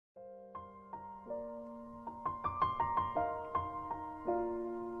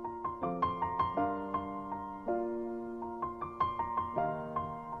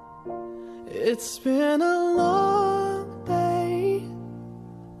It's been a long day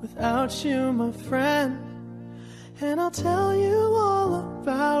without you, my friend, and I'll tell you all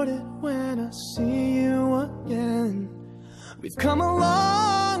about it when I see you again. We've come a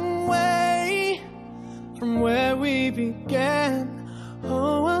long way from where we began.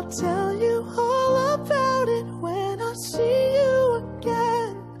 Oh, I'll tell you all about it when I see you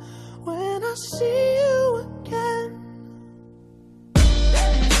again. When I see you again.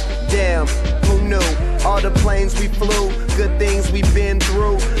 Damn, who knew? All the planes we flew, good things we've been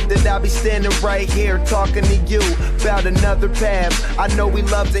through, that I'll be standing right here talking to you about another path. I know we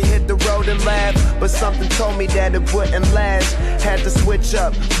love to hit the road and laugh, but something told me that it wouldn't last. Had to switch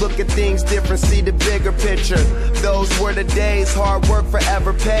up, look at things different, see the bigger picture. Those were the days, hard work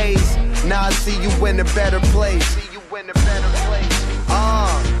forever pays. Now I see you in a better place.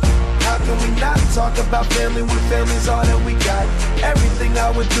 How can we not talk about family when family's all that we got? Everything I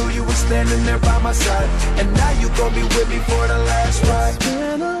would do, you were standing there by my side, and now you gon' be with me for the last ride. It's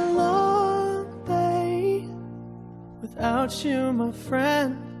been a long day without you, my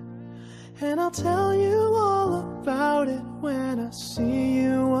friend, and I'll tell you all about it when I see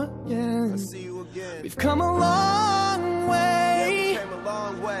you again. We've come a long way,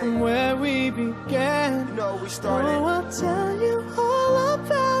 from where we began. You know we started. Oh, I'll tell you all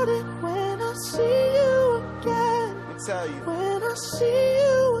about it when I see you again. Tell you. When I see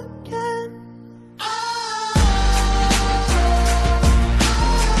you again.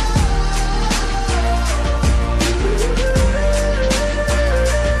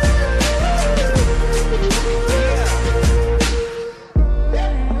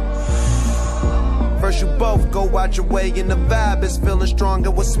 First you both go out your way and the vibe is feeling strong,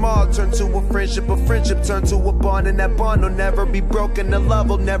 and what's small turn to a friendship turn to a bond, and that bond will never be broken, the love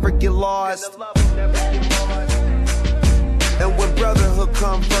will never get lost. And when brotherhood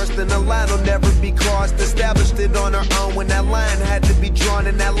come first, then the line will never be crossed. Established it on our own when that line had to be drawn,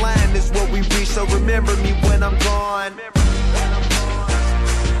 and that line is what we reach, so remember me when I'm gone.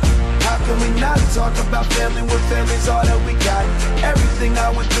 How can we not talk about family when family's all that we got? Everything I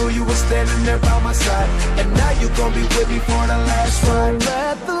went through, you were standing there by my side, and now you gon' be with me for the last ride.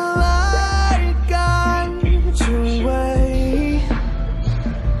 Let the light guide your way.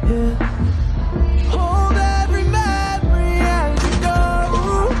 Yeah. Hold every memory as you go,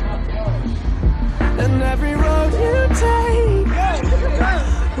 and every road you take.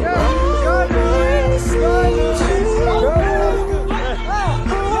 Always leads you home.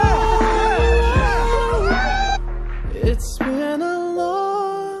 It's been a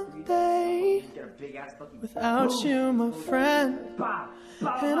long day without you, my friend,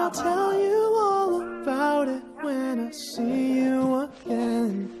 and I'll tell you all about it when I see you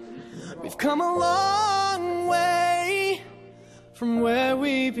again. We've come a long way from where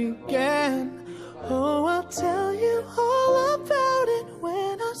we began. Oh, I'll tell you all about it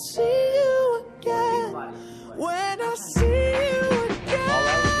when I see you again. When I see you again.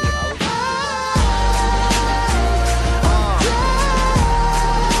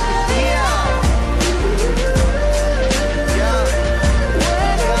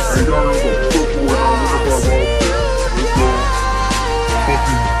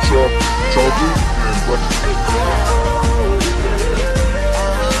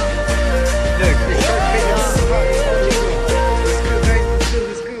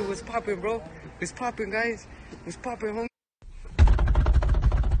 What's poppin', bro? What's poppin', guys? What's poppin', homie?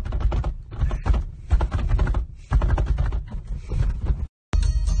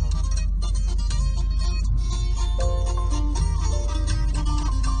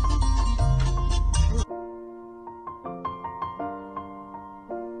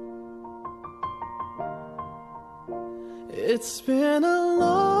 It's been a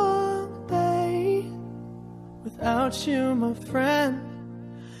long day without you, my friend,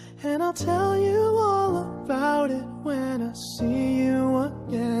 and I'll tell you all about it when I see you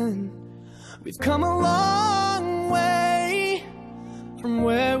again. We've come a long way from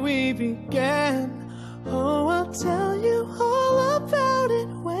where we began. Oh, I'll tell you all about it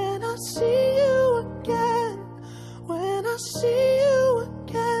when I see you again. When I see you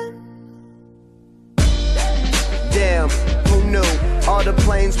again. Damn, who knew? All the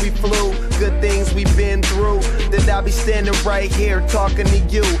planes we flew, good things we've been through, that I'll be standing right here talking to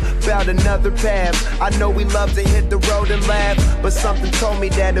you about another path. I know we love to hit the road and laugh, but something told me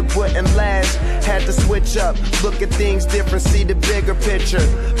that it wouldn't last. Had to switch up, look at things different, see the bigger picture.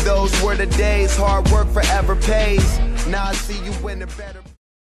 Those were the days, hard work forever pays. Now I see you in a better